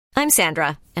I'm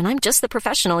Sandra, and I'm just the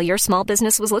professional your small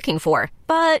business was looking for.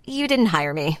 But you didn't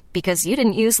hire me because you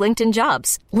didn't use LinkedIn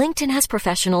Jobs. LinkedIn has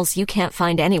professionals you can't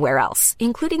find anywhere else,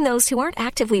 including those who aren't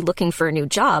actively looking for a new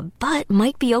job, but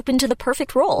might be open to the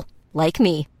perfect role, like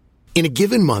me. In a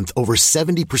given month, over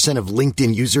 70% of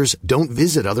LinkedIn users don't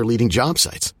visit other leading job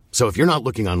sites. So if you're not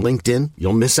looking on LinkedIn,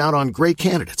 you'll miss out on great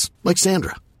candidates like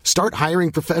Sandra. Start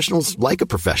hiring professionals like a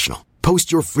professional.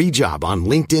 Post your free job on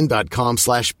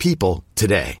linkedin.com/people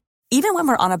today. Even when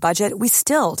we're on a budget, we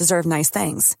still deserve nice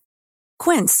things.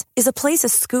 Quince is a place to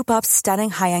scoop up stunning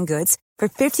high-end goods for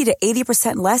 50 to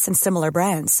 80% less than similar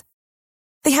brands.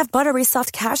 They have buttery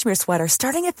soft cashmere sweaters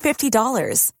starting at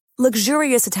 $50,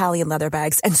 luxurious Italian leather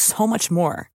bags, and so much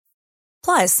more.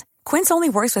 Plus, Quince only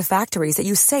works with factories that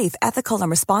use safe, ethical, and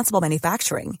responsible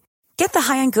manufacturing. Get the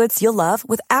high-end goods you'll love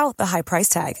without the high price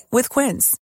tag with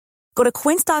Quince. Go to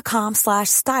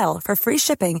quince.com/style for free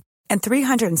shipping and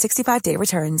 365-day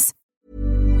returns.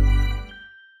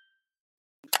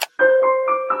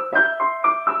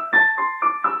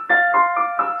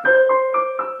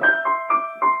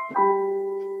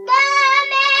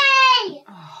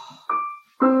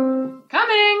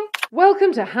 Coming!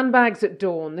 Welcome to Handbags at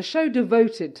Dawn, the show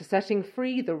devoted to setting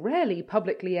free the rarely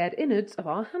publicly aired innards of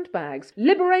our handbags,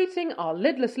 liberating our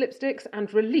lidless lipsticks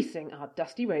and releasing our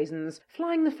dusty raisins.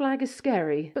 Flying the flag is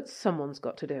scary, but someone's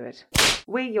got to do it.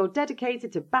 We're your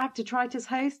dedicated to Bag Detritus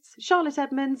hosts, Charlotte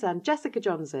Edmonds and Jessica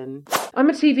Johnson. I'm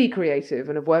a TV creative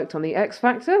and have worked on The X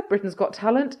Factor, Britain's Got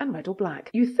Talent and Red or Black.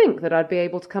 You think that I'd be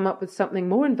able to come up with something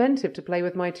more inventive to play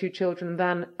with my two children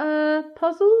than,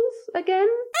 puzzles again?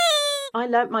 I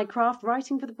learnt my craft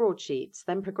writing for the broadsheets,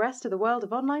 then progressed to the world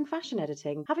of online fashion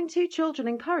editing. Having two children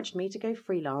encouraged me to go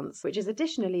freelance, which has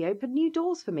additionally opened new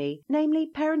doors for me,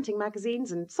 namely parenting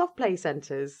magazines and soft play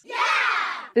centres. Yeah!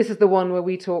 This is the one where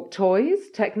we talk toys,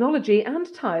 technology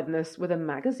and tiredness with a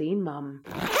magazine mum.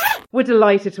 We're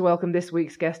delighted to welcome this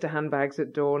week's guest to Handbags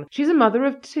at Dawn. She's a mother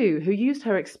of two who used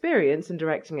her experience in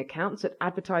directing accounts at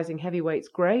advertising heavyweights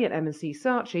Grey and M&C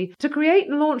Saatchi to create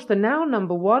and launch the now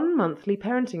 #1 monthly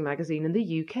parenting magazine in the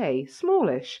UK,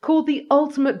 Smallish. Called the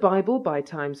Ultimate Bible by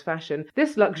Times Fashion,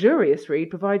 this luxurious read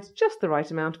provides just the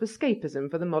right amount of escapism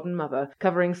for the modern mother,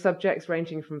 covering subjects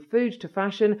ranging from food to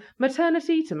fashion,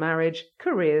 maternity to marriage,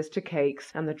 careers to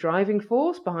cakes. And the driving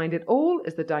force behind it all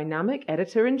is the dynamic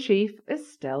editor-in-chief,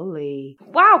 Estelle Lee.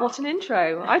 Wow, what an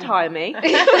intro. I'd hire me.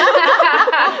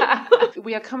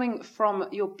 We are coming from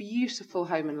your beautiful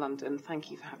home in London.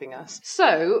 Thank you for having us.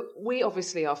 So, we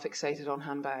obviously are fixated on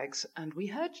handbags, and we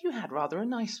heard you had rather a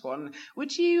nice one.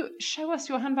 Would you show us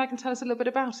your handbag and tell us a little bit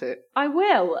about it? I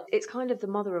will. It's kind of the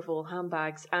mother of all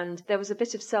handbags, and there was a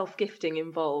bit of self-gifting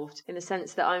involved in the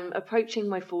sense that I'm approaching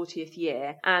my 40th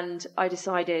year, and I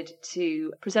decided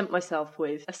to present myself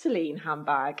with a Celine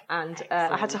handbag, and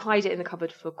I had to hide it in the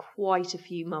cupboard for quite a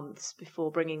few months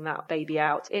before bringing that baby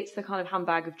out. It's the kind of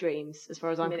handbag of dreams, as far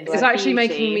as I'm concerned. It's actually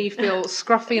making me feel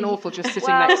scruffy and awful just sitting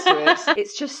next to it.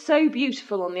 It's just so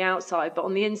beautiful on the outside, but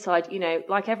on the inside, you know,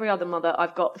 like every other mother,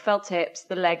 I've got the felt tips,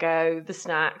 the Lego, the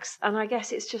snacks, and I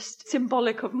guess it's just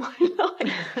symbolic of my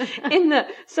life in that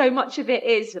so much of it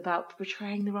is about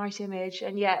portraying the right image,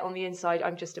 and yet on the inside,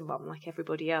 I'm just a mum like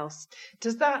everybody else.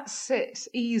 Does that sit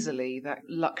easily, that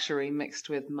luxury mixed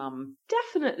with mum?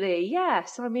 Definitely,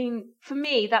 yes. I mean, for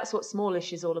me, that's what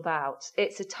Smallish is all about.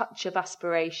 It's a touch of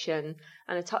aspiration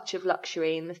and a touch of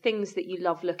luxury and the things that you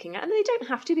love looking at. And they don't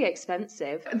have to be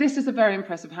expensive. This is a very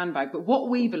impressive handbag, but what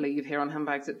we believe here on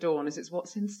Handbags at Dawn is it's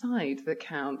what's inside that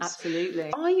counts.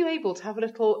 Absolutely. Are you able to have a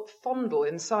little fondle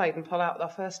inside and pull out our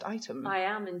first item? I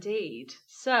am indeed.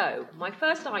 So, my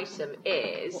first item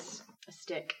is a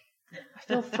stick. I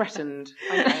feel threatened.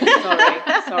 Sorry,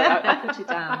 I put it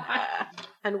down.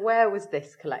 And where was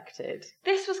this collected?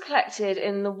 This was collected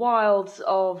in the wilds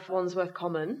of Wandsworth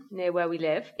Common, near where we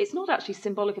live. It's not actually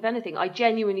symbolic of anything. I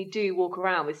genuinely do walk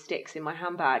around with sticks in my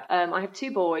handbag. I have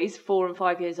two boys, 4 and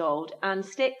 5 years old, and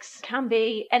sticks can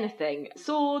be anything.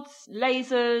 Swords,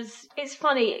 lasers. It's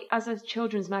funny, as a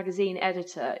children's magazine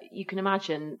editor, you can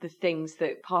imagine the things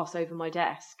that pass over my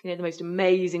desk. You know, the most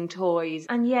amazing toys.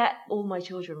 And yet, all my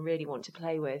children really want to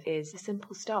play with is the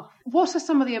simple stuff. What are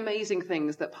some of the amazing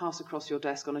things that pass across your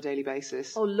desk on a daily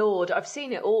basis? Oh Lord, I've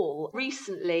seen it all.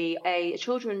 Recently, a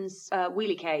children's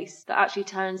wheelie case that actually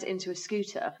turns into a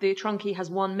scooter. The Trunky has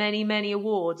won many, many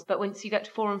awards, but once you get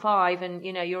to 4 and 5 and,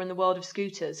 you know, you're in the world of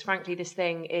scooters, frankly, this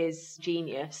thing is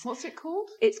genius. What's it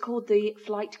called? It's called the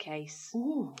Flight Case.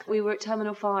 Ooh. We were at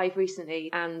Terminal 5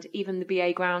 recently, and even the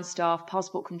BA ground staff,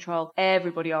 passport control,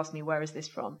 everybody asked me, where is this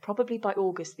from? Probably by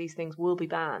August, these things will be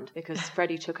banned, because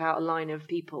Freddie took out a line of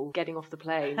people getting off the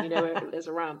plane, you know, there's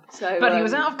a ramp. So, but he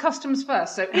was out of customs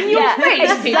first, so in your Yeah,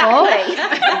 face, exactly.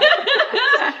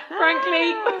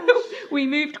 Frankly, we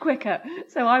moved quicker,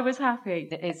 so I was happy.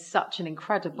 It is such an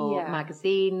incredible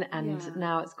magazine, and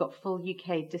now it's got full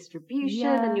UK distribution,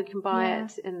 and you can buy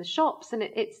it in the shops, and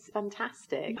it's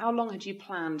fantastic. How long had you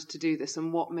planned to do this,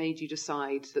 and what made you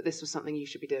decide that this was something you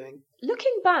should be doing?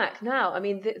 Looking back now, I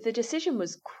mean, the decision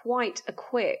was quite a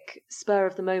quick,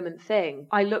 spur-of-the-moment thing.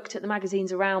 I looked at the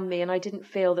magazines around me and I didn't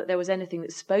feel that there was anything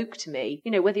that spoke to me.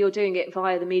 You know, whether you're doing it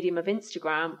via the medium of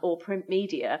Instagram or print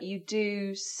media, you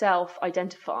do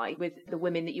self-identify with the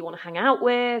women that you want to hang out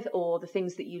with or the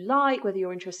things that you like, whether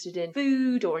you're interested in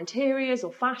food or interiors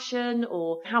or fashion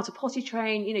or how to potty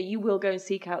train, you know, you will go and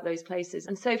seek out those places.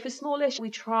 And so for Smallish, we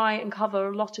try and cover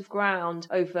a lot of ground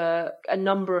over a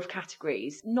number of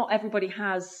categories. Not everybody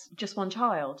has just one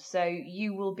child, so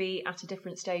you will be at a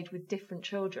different stage with different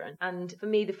children. And for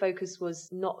me, the focus was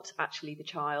not actually the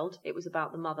child, it was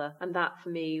about the mother. And that for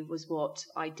me was what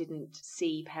I didn't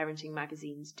see parenting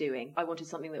magazines doing. I wanted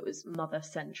something that was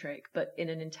mother-centric, but in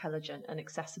an intelligent and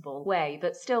accessible way,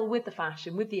 but still with the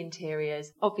fashion, with the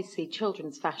interiors. Obviously,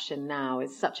 children's fashion now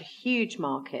is such a huge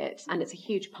market, and it's a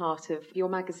huge part of your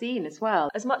magazine as well.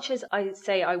 As much as I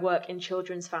say I work in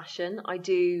children's fashion, I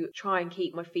do try and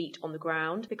keep my feet on the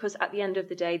ground, because at the end of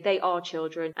the day, they are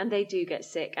children and they do get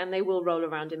sick and they will roll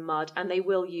around in mud and they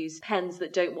will use pens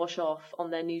that don't wash off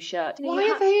on their new shirt. Why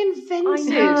are they invented? I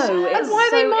know, and why are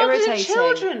so they marketed irritating. at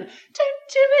children? Don't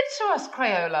do it to us,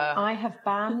 Crayola. I have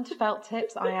banned felt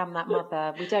tips. I am that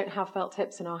mother. We don't have felt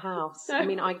tips in our house. I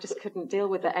mean, I just couldn't deal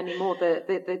with it anymore.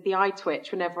 The eye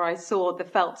twitch whenever I saw the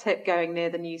felt tip going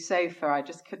near the new sofa. I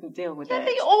just couldn't deal with it.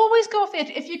 They always go off the edge.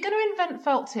 If you're going to invent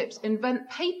felt tips, invent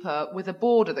paper with a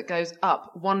border that goes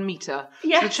up 1 metre.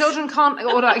 Yes. So the children can't,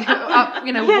 or like, up,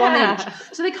 1 inch.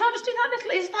 So they can't just do that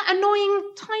little, is that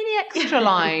annoying tiny extra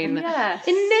line? Yes.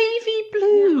 In navy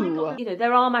blue. You know,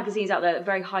 there are magazines out there that are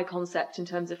very high concept in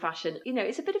terms of fashion. You know,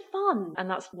 it's a bit of fun, and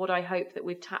that's what I hope that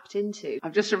we've tapped into.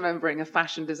 I'm just remembering a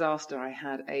fashion disaster I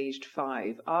had aged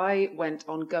 5. I went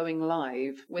on Going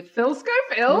Live with Phil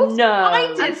Schofield. No.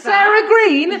 I did, Sarah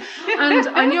Green. And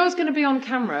I knew I was going to be on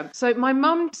camera. So my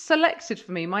mum selected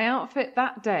for me my outfit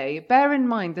that day. Bear in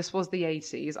mind, this was the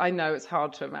 80s. I know it's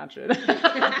hard to imagine.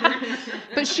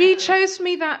 But she chose for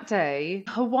me that day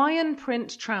Hawaiian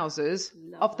print trousers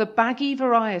of the baggy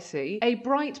variety, a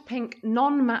bright pink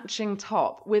non-matching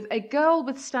top with a girl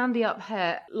with standy-up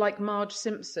hair like Marge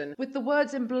Simpson, with the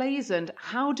words emblazoned,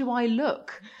 "How do I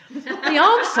look?" The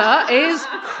answer is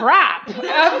crap.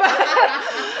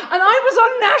 And I was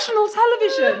on national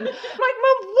television. Like,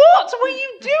 Mum, what were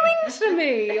you doing to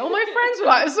me? All my friends were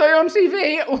like, I saw you on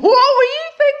TV. What were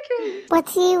you thinking?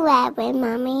 What are you wearing,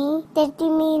 Mummy? Did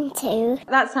you mean to?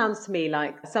 That sounds to me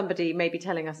like somebody maybe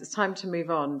telling us it's time to move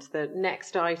on to the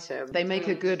next item. They make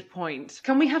a good point.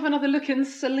 Can we have another look in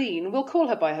Celine? We'll call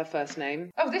her by her first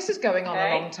name. Oh, this is going on a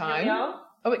long time.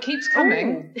 Oh, it keeps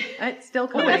coming. It's still Oh,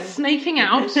 coming. it's snaking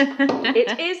out.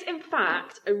 It is, in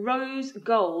fact, a rose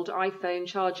gold iPhone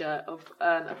charger of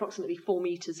approximately 4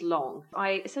 metres long.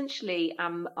 I essentially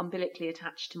am umbilically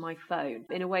attached to my phone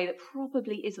in a way that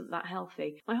probably isn't that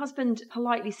healthy. My husband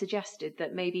politely suggested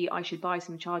that maybe I should buy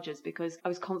some chargers because I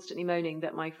was constantly moaning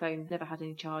that my phone never had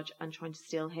any charge and trying to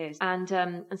steal his. And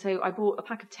so I bought a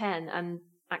pack of 10 and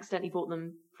accidentally bought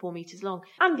them 4 metres long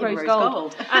and In rose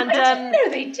gold. And I didn't know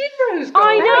they did rose gold.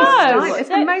 I know. It's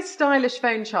the most stylish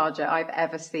phone charger I've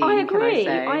ever seen. I agree.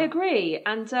 Can I say? I agree.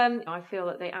 And I feel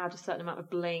that they add a certain amount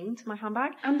of bling to my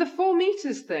handbag. And the 4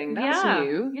 metres thing, that's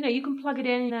new. You know, you can plug it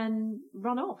in and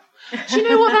run off. Do you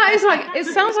know what that is like? It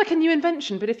sounds like a new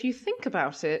invention, but if you think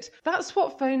about it, that's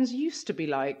what phones used to be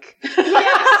like.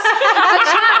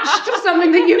 Attached to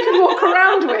something that you can walk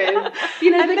around with.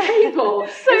 You know, the cable.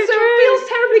 So it feels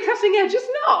terribly cutting edge. It's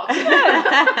not.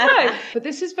 No. But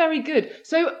this is very good.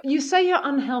 So you say you're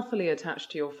unhealthily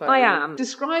attached to your phone. I am.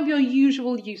 Describe your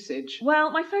usual usage.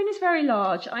 Well, my phone is very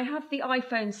large. I have the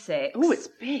iPhone 6. Oh, it's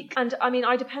big. And I mean,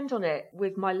 I depend on it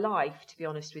with my life, to be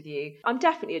honest with you. I'm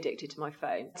definitely addicted to my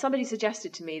phone. Somebody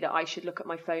suggested to me that I should look at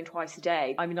my phone twice a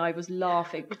day. I mean, I was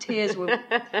laughing. Tears were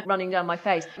running down my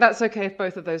face. That's okay if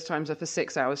both of those times are for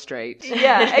 6 hours straight.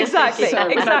 Yeah, exactly. So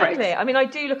exactly. I mean, I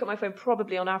do look at my phone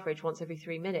probably on average once every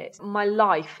 3 minutes. it. My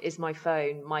life is my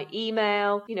phone, my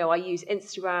email. I use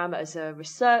Instagram as a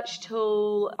research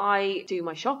tool. I do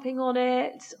my shopping on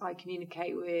it. I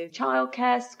communicate with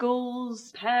childcare,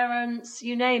 schools, parents,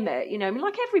 you name it.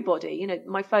 Like everybody,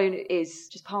 my phone is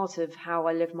just part of how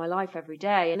I live my life every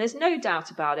day. And there's no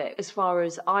doubt about it. As far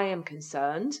as I am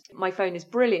concerned, my phone is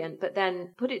brilliant, but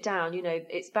then put it down,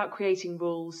 it's about creating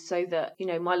rules so that,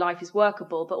 my life is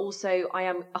workable, but also I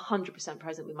am 100%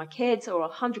 present with my kids or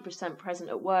 100% present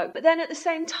at work. But then at the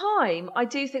same time, I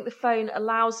do think the phone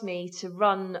allows me to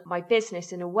run my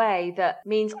business in a way that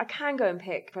means I can go and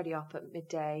pick Freddie up at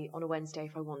midday on a Wednesday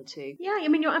if I want to. Yeah,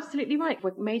 you're absolutely right.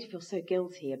 We're made to feel so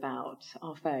guilty about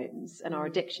our phones and our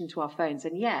addiction to our phones.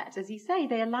 And yet, as you say,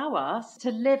 they allow us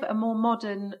to live a more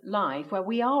modern life where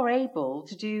we are able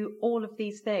to do all of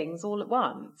these things all at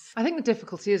once. I think the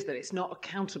difficulty is that it's not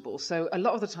accountable. So a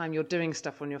lot of the time you're doing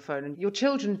stuff on your phone and your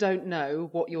children don't know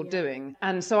what you're doing.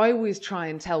 And so I always try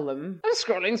and tell them, I'm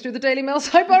scrolling through the Daily Mail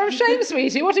sidebar of shame,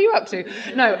 sweetie. What are you up to?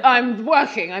 No, I'm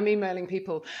working. I'm emailing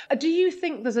people. Do you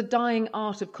think there's a dying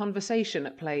art of conversation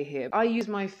at play here? I use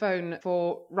my phone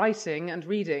for writing and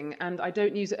reading, and I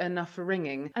don't use it enough for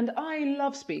ringing. And I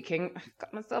love speaking. I've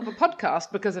got myself a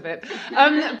podcast because of it.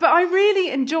 But I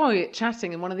really enjoy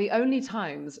chatting, and one of the only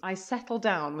times I settle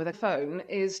down with a phone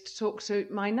is to talk to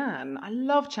my nan. I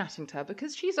love chatting to her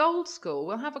because she's old school.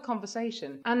 We'll have a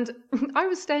conversation. And I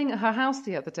was staying at her house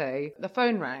the other day. The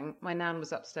phone rang. My nan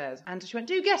was upstairs. And she went,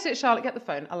 do get it, Charlotte, get the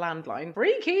phone. A landline.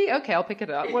 Freaky. Okay, I'll pick it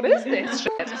up. What is this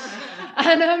shit?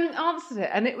 And answered it.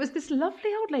 And it was this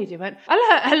lovely old lady who went,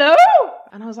 hello?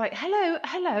 And I was like, hello.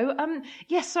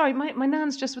 Yes, sorry, my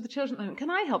nan's just with the children at the moment. Can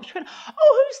I help? She went,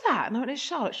 oh, who's that? And I went, it's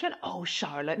Charlotte. She went, oh,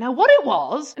 Charlotte. Now, what it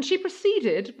was, and she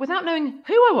proceeded, without knowing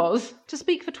who I was, to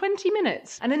speak for 20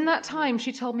 minutes. And in that time,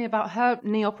 she told me about her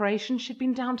knee operation. She'd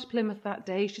been down to Plymouth that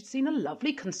day. She'd seen a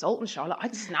lovely consultant, Charlotte.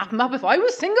 I'd snap him up if I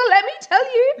was single, let me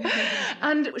tell you.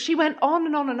 And she went on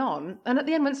and on and on. And at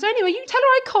the end went, so anyway, you tell her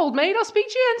I called, mate. I'll speak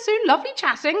to you again soon. Lovely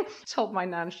chatting. Told my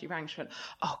nan, she rang. She went,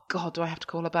 oh, God, do I have to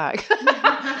call her back? But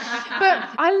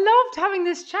I loved having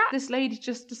this chat. This lady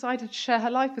just decided to share her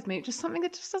life with me. It's just something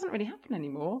that just doesn't really happen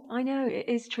anymore. I know, it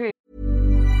is true.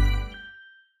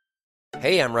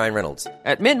 Hey, I'm Ryan Reynolds.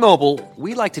 At Mint Mobile,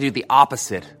 we like to do the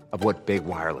opposite of what Big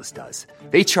Wireless does.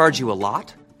 They charge you a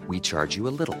lot, we charge you a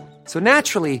little. So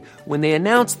naturally, when they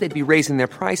announced they'd be raising their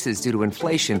prices due to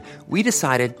inflation, we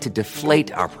decided to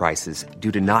deflate our prices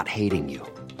due to not hating you.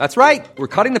 That's right. We're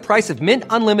cutting the price of Mint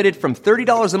Unlimited from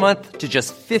 $30 a month to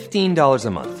just $15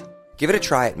 a month. Give it a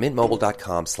try at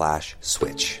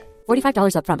mintmobile.com/switch.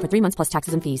 $45 up front for 3 months plus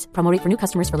taxes and fees. Promo rate for new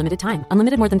customers for limited time.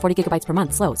 Unlimited more than 40 gigabytes per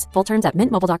month slows. Full terms at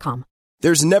mintmobile.com.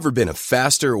 There's never been a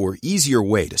faster or easier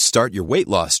way to start your weight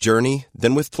loss journey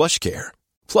than with PlushCare.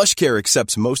 PlushCare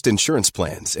accepts most insurance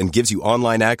plans and gives you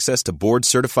online access to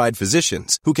board-certified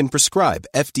physicians who can prescribe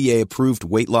FDA-approved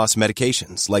weight loss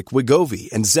medications like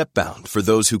Wegovy and Zepbound for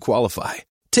those who qualify.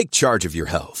 Take charge of your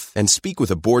health and speak with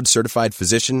a board-certified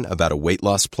physician about a weight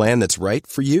loss plan that's right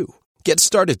for you. Get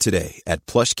started today at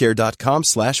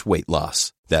plushcare.com/weight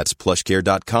loss. That's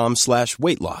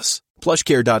plushcare.com/weight loss.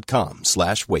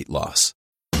 plushcare.com/weight loss.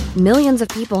 Millions of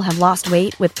people have lost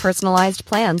weight with personalized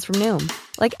plans from Noom.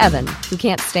 Like Evan, who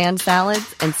can't stand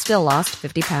salads and still lost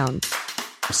 50 pounds.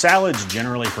 Salads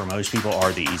generally for most people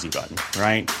are the easy button,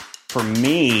 right? For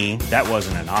me, that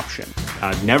wasn't an option.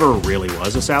 I never really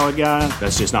was a salad guy.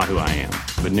 That's just not who I am.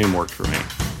 But Noom worked for me.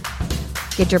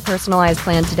 Get your personalized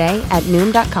plan today at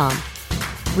Noom.com.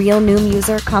 Real Noom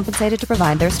user compensated to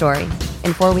provide their story.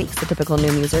 In 4 weeks, the typical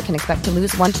Noom user can expect to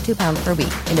lose 1 to 2 pounds per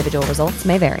week. Individual results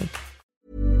may vary.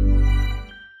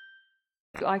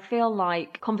 I feel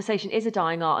like conversation is a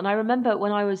dying art. And I remember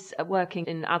when I was working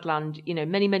in Adland,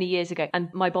 many, many years ago,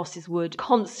 and my bosses would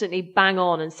constantly bang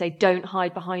on and say, don't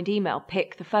hide behind email,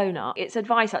 pick the phone up. It's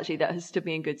advice, actually, that has stood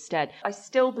me in good stead. I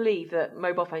still believe that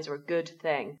mobile phones are a good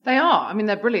thing. They are. I mean,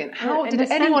 they're brilliant. How did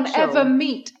anyone ever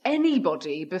meet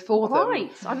anybody before them?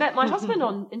 Right. I met my husband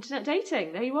on internet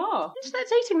dating. There you are. Internet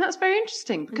dating, that's very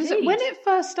interesting. Because Indeed. when it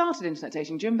first started, internet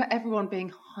dating, do you remember everyone being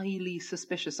highly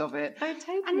suspicious of it? Oh,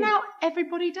 totally. And now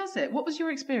everybody does it. What was your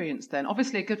experience then?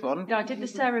 Obviously a good one. Yeah, I did the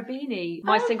Sarah Beanie, mysinglefriend.com.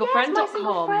 My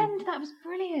Single Friend. That was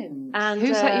brilliant. And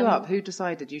who set you up? Who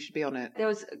decided you should be on it? There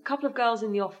was a couple of girls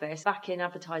in the office back in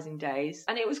advertising days.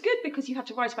 And it was good because you had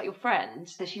to write about your friend.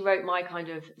 So she wrote my kind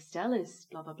of, Stella's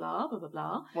blah, blah, blah, blah, blah,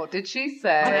 blah. What did she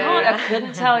say? I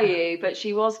couldn't tell you, but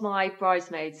she was my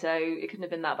bridesmaid, so it couldn't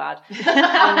have been that bad.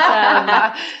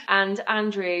 And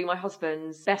Andrew, my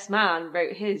husband's best man,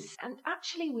 wrote his. And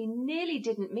actually, we nearly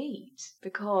didn't meet.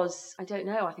 because I don't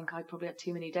know, I think I probably had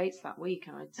too many dates that week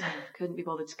and I sort of couldn't be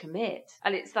bothered to commit.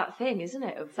 And it's that thing, isn't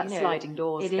it? Of, it's that sliding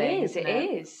doors thing. It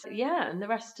is. Yeah, and the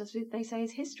rest, as they say,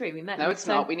 is history. We met him. No, it's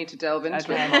not. We need to delve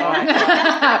into Okay.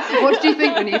 it. What did you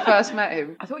think when you first met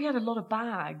him? I thought he had a lot of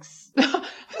bags. There's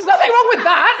nothing wrong with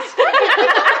that.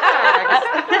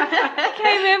 He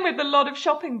came in with a lot of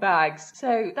shopping bags.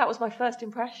 So that was my first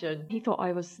impression. He thought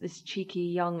I was this cheeky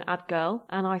young ad girl,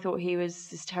 and I thought he was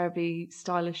this terribly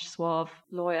stylish, suave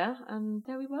lawyer, and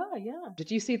there we were, yeah.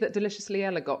 Did you see that Deliciously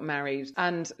Ella got married?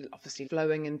 And obviously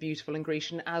flowing and beautiful and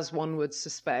Grecian, as one would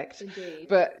suspect. Indeed.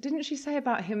 But didn't she say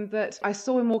about him that I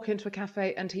saw him walk into a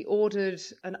cafe and he ordered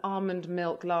an almond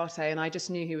milk latte and I just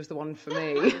knew he was the one for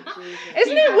me? Isn't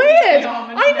it weird?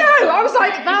 I know. I was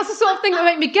like, that's the sort of thing that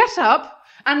made me get up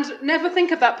and never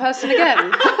think of that person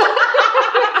again.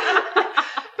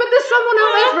 But there's someone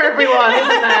out there for everyone,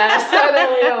 isn't there? So there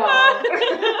we are.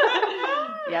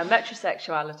 Yeah,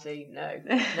 metrosexuality, no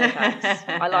thanks.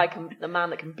 I like the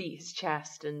man that can beat his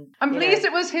chest. And I'm pleased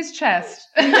it was his chest.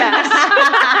 Yes.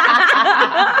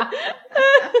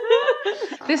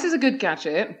 This is a good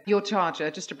gadget. Your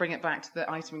charger, just to bring it back to the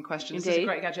item in question. This is a Indeed.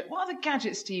 great gadget. What other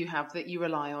gadgets do you have that you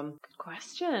rely on? Good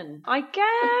question. I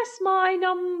guess my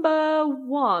number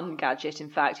one gadget, in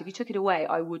fact, if you took it away,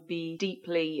 I would be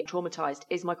deeply traumatised,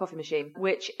 is my coffee machine,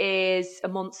 which is a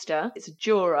monster. It's a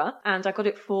Jura, and I got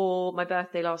it for my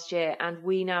birthday last year, and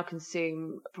we now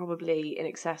consume probably in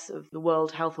excess of the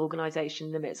World Health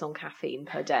Organisation limits on caffeine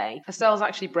per day. Estelle's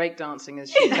actually breakdancing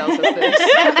as she tells us this.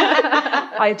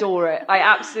 I adore it. I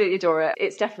absolutely adore it.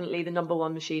 It's definitely the number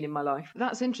one machine in my life.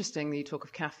 That's interesting that you talk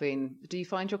of caffeine. Do you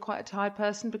find you're quite a tired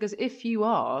person? Because if you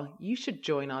are, you should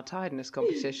join our tiredness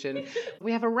competition.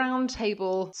 We have a round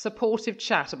table supportive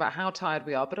chat about how tired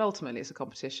we are, but ultimately it's a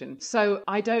competition. So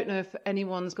I don't know if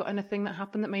anyone's got anything that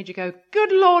happened that made you go,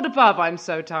 good Lord above, I'm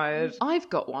so tired. I've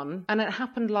got one, and it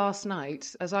happened last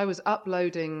night as I was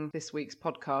uploading this week's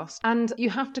podcast, and you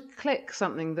have to click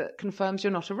something that confirms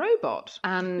you're not a robot.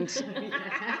 And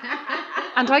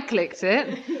I clicked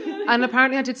it, and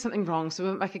apparently I did something wrong, so I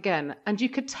went back again. And you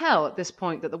could tell at this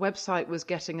point that the website was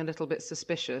getting a little bit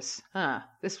suspicious.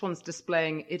 This one's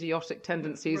displaying idiotic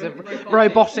tendencies of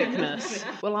roboticness.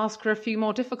 We'll ask her a few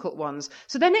more difficult ones.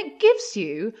 So then it gives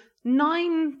you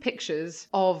 9 pictures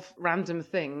of random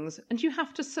things, and you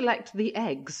have to select the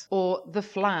eggs or the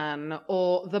flan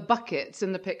or the buckets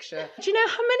in the picture. Do you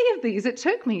know how many of these it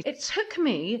took me? It took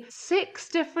me 6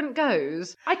 different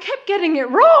goes. I kept getting it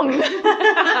wrong.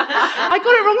 I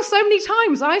got it wrong so many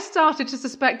times, I started to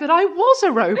suspect that I was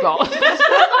a robot.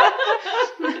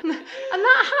 And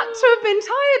that had to have been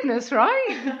tiredness,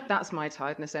 right? That's my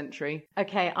tiredness entry.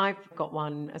 Okay, I've got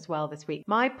one as well this week.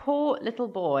 My poor little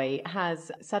boy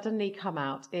has suddenly come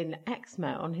out in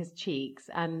eczema on his cheeks,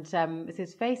 and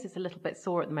his face is a little bit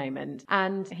sore at the moment.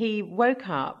 And he woke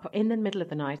up in the middle of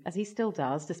the night, as he still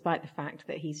does, despite the fact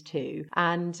that he's 2.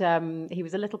 And he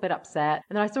was a little bit upset.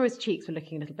 And then I saw his cheeks were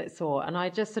looking a little bit sore. And I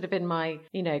just sort of in my,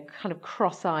 kind of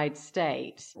cross-eyed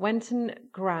state, went and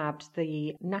grabbed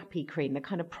the nappy cream, the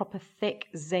kind of proper thick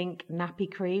zinc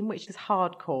nappy cream, which is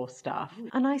hardcore stuff.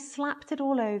 And I slapped it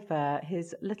all over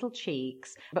his little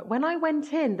cheeks. But when I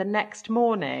went in the next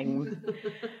morning,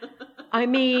 I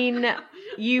mean,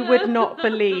 you would not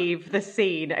believe the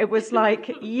scene. It was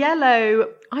like yellow,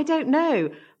 I don't know,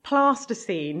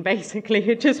 plasticine basically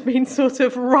had just been sort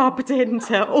of rubbed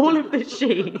into all of the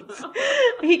sheets.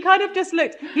 He kind of just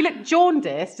looked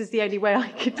jaundiced is the only way I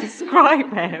could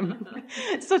describe him.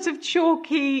 Sort of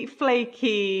chalky,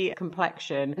 flaky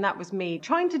complexion. And that was me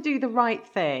trying to do the right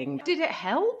thing. Did it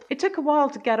help? It took a while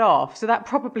to get off, so that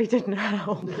probably didn't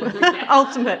help.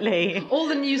 Ultimately. All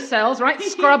the new cells, right?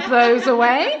 Scrub those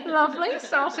away. Lovely.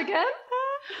 Start again.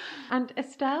 And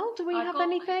Estelle, do we have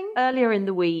anything? Earlier in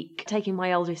the week, taking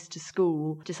my eldest to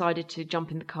school, decided to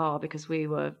jump in the car because we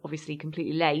were obviously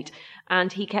completely late.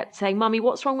 And he kept saying, Mummy,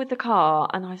 what's wrong with the car?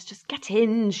 And I was just, get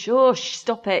in, shush,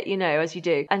 stop it, as you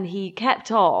do. And he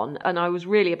kept on, and I was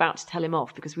really about to tell him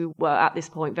off because we were at this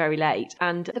point very late.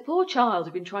 And the poor child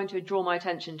had been trying to draw my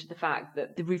attention to the fact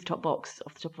that the rooftop box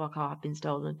off the top of our car had been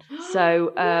stolen.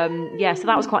 So, so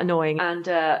that was quite annoying. And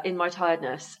in my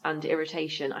tiredness and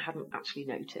irritation, I hadn't actually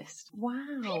noticed.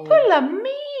 Wow. People are mean.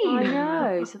 I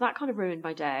know. So that kind of ruined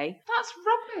my day. That's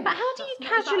rubbish. But how do you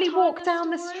casually walk down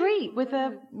the street with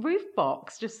a roof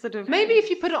box? Just sort of... Maybe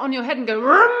if you put it on your head and go,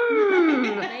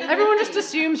 vroom, everyone just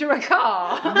assumes you're a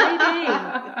car.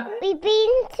 Maybe. We've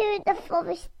been to the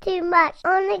forest too much.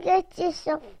 I want to go to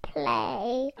some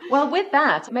play. Well, with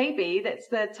that, maybe that's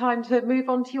the time to move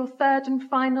on to your third and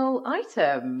final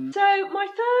item. So my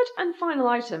third and final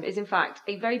item is, in fact,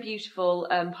 a very beautiful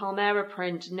Palmera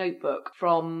print notebook notebook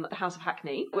from the House of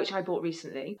Hackney, which I bought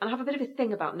recently. And I have a bit of a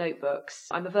thing about notebooks.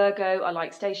 I'm a Virgo, I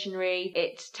like stationery.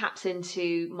 It taps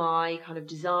into my kind of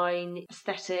design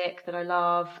aesthetic that I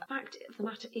love. The fact of the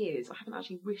matter is, I haven't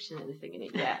actually written anything in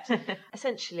it yet.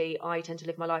 Essentially, I tend to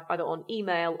live my life either on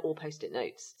email or post-it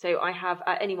notes. So I have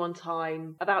at any one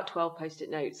time about 12 post-it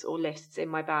notes or lists in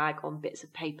my bag on bits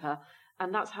of paper.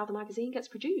 And that's how the magazine gets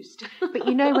produced. But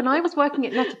you know, when I was working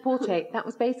at Net-a-Porter, that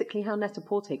was basically how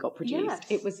Net-a-Porter got produced. Yes.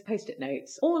 It was post-it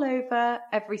notes all over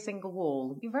every single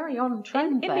wall. You're very on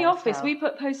trend in the office, we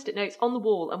put post-it notes on the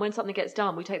wall, and when something gets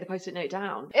done, we take the post-it note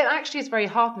down. It actually is very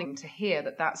heartening to hear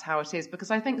that that's how it is,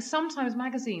 because I think sometimes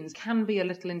magazines can be a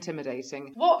little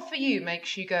intimidating. What for you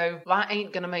makes you go, that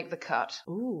ain't going to make the cut?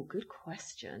 Ooh, good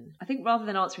question. I think rather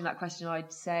than answering that question,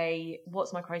 I'd say,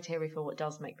 what's my criteria for what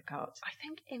does make the cut? I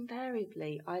think invariably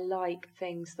I like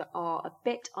things that are a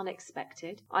bit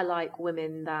unexpected. I like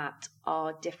women that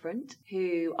are different,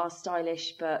 who are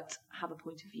stylish but have a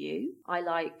point of view. I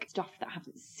like stuff that I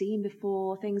haven't seen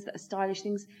before, things that are stylish,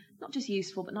 things not just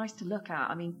useful but nice to look at.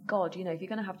 I mean, God, you know, if you're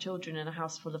going to have children in a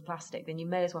house full of plastic, then you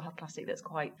may as well have plastic that's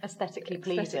quite aesthetically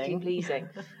pleasing.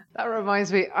 That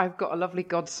reminds me, I've got a lovely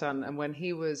godson, and when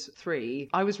he was 3,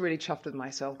 I was really chuffed with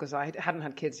myself because I hadn't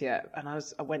had kids yet, and I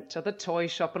went to the toy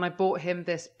shop and I bought him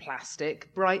this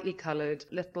plastic, brightly coloured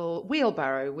little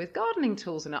wheelbarrow with gardening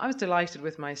tools in it. I was delighted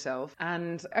with myself,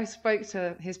 and I spoke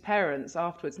to his parents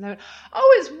afterwards, and they went,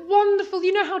 "Oh, it's wonderful.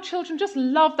 You know how children just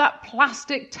love that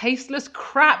plastic, tasteless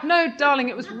crap." No, darling,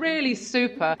 it was really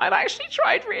super. I'd actually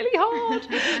tried really hard.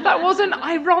 That wasn't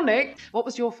ironic. What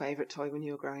was your favourite toy when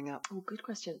you were growing up? Oh, good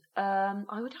question.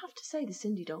 I would have to say the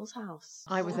Cindy Doll's house.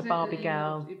 I was a Barbie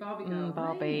girl. Barbie girl.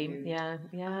 Barbie.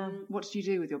 Yeah. What did you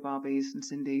do with your Barbies and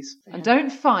Cindy's? Yeah. And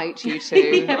don't fight, you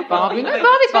two. Barbie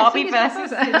versus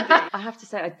Cindy. I have to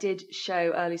say, I did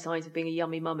show early signs of being a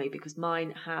yummy mummy because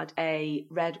mine had a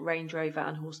red Range Rover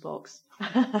and horse box.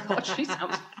 God, she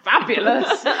sounds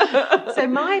fabulous. So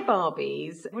my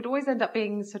Barbies would always end up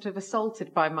being sort of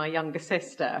assaulted by my younger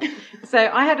sister. So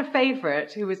I had a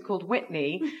favourite who was called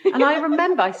Whitney, and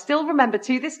I still remember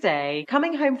to this day,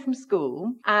 coming home from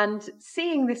school and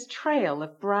seeing this trail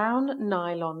of brown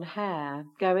nylon hair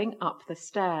going up the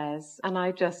stairs. And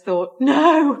I just thought,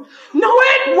 no,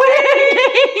 Whitney!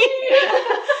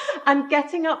 And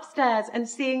getting upstairs and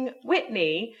seeing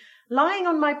Whitney lying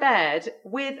on my bed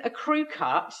with a crew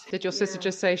cut. Did your sister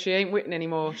just say she ain't Whitney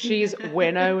anymore? She's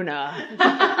Winona.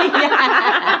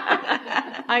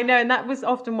 I know, and that was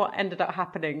often what ended up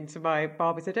happening to my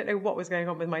Barbies. I don't know what was going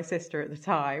on with my sister at the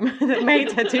time that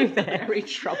made her do this. Very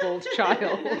troubled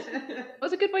child. It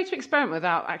was a good way to experiment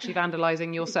without actually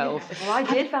vandalising yourself. Yeah. Well, I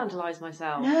did vandalise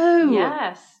myself. No.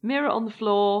 Yes. Mirror on the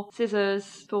floor, scissors,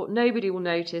 thought nobody will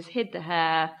notice, hid the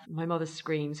hair. My mother's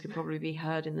screams could probably be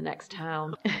heard in the next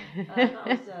town.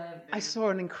 I saw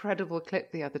an incredible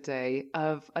clip the other day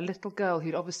of a little girl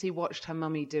who'd obviously watched her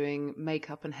mummy doing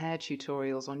makeup and hair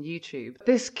tutorials on YouTube.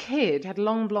 This kid had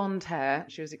long blonde hair.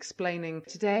 She was explaining,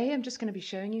 today I'm just going to be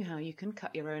showing you how you can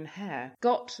cut your own hair.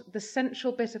 Got the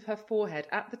central bit of her forehead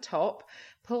at the top,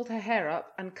 pulled her hair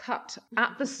up and cut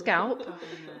at the scalp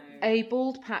a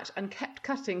bald patch and kept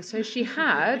cutting. So she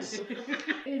had...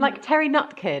 like Terry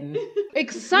Nutkin.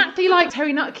 Exactly like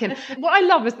Terry Nutkin. What I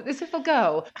love is that this little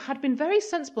girl had been very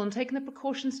sensible and taken the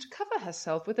precautions to cover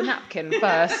herself with a napkin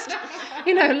first,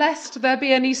 lest there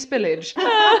be any spillage.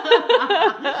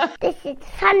 This is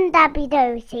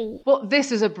Fun-Dabby-Dozy. Well,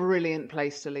 this is a brilliant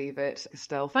place to leave it,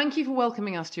 Estelle. Thank you for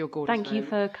welcoming us to your gorgeous Thank you home.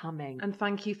 for coming. And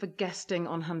thank you for guesting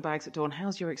on Handbags at Dawn.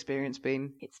 How's your experience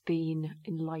been? It's been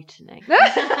enlightening.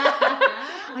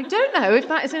 I don't know if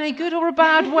that is in a good or a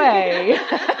bad way.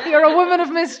 You're a woman of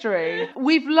mystery.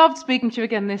 We've loved speaking to you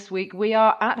again this week. We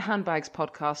are at Handbags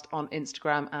Podcast on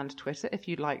Instagram and Twitter if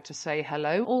you'd like to say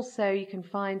hello. Also, you can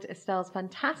find Estelle's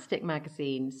fantastic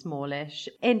magazine, Smallish,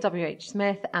 in WH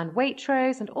Smith and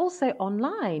Waitrose, and also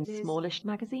online.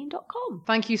 Smallishmagazine.com.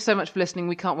 Thank you so much for listening.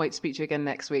 We can't wait to speak to you again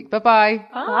next week. Bye-bye.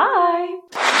 Bye.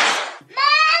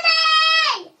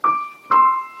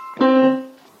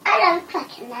 I love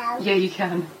clucking now. Yeah, you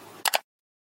can.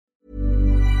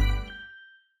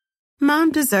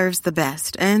 Mom deserves the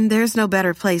best, and there's no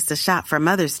better place to shop for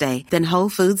Mother's Day than Whole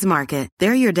Foods Market.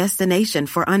 They're your destination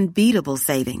for unbeatable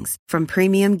savings, from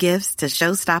premium gifts to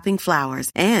show-stopping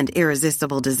flowers and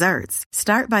irresistible desserts.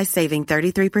 Start by saving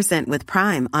 33% with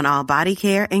Prime on all body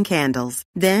care and candles.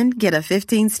 Then get a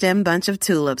 15-stem bunch of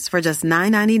tulips for just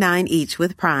 $9.99 each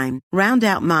with Prime. Round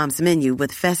out Mom's menu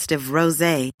with festive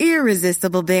rosé,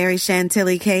 irresistible berry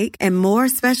chantilly cake, and more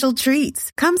special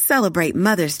treats. Come celebrate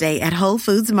Mother's Day at Whole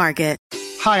Foods Market.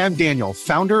 Hi, I'm Daniel,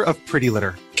 founder of Pretty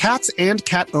Litter. Cats and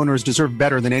cat owners deserve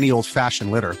better than any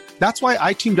old-fashioned litter. That's why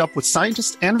I teamed up with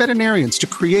scientists and veterinarians to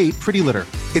create Pretty Litter.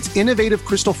 Its innovative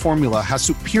crystal formula has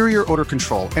superior odor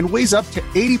control and weighs up to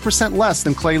 80% less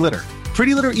than clay litter.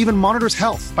 Pretty Litter even monitors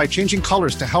health by changing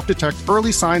colors to help detect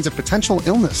early signs of potential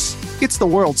illness. It's the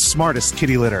world's smartest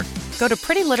kitty litter. Go to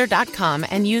prettylitter.com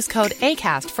and use code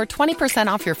ACAST for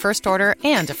 20% off your first order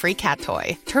and a free cat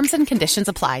toy. Terms and conditions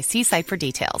apply. See site for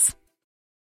details.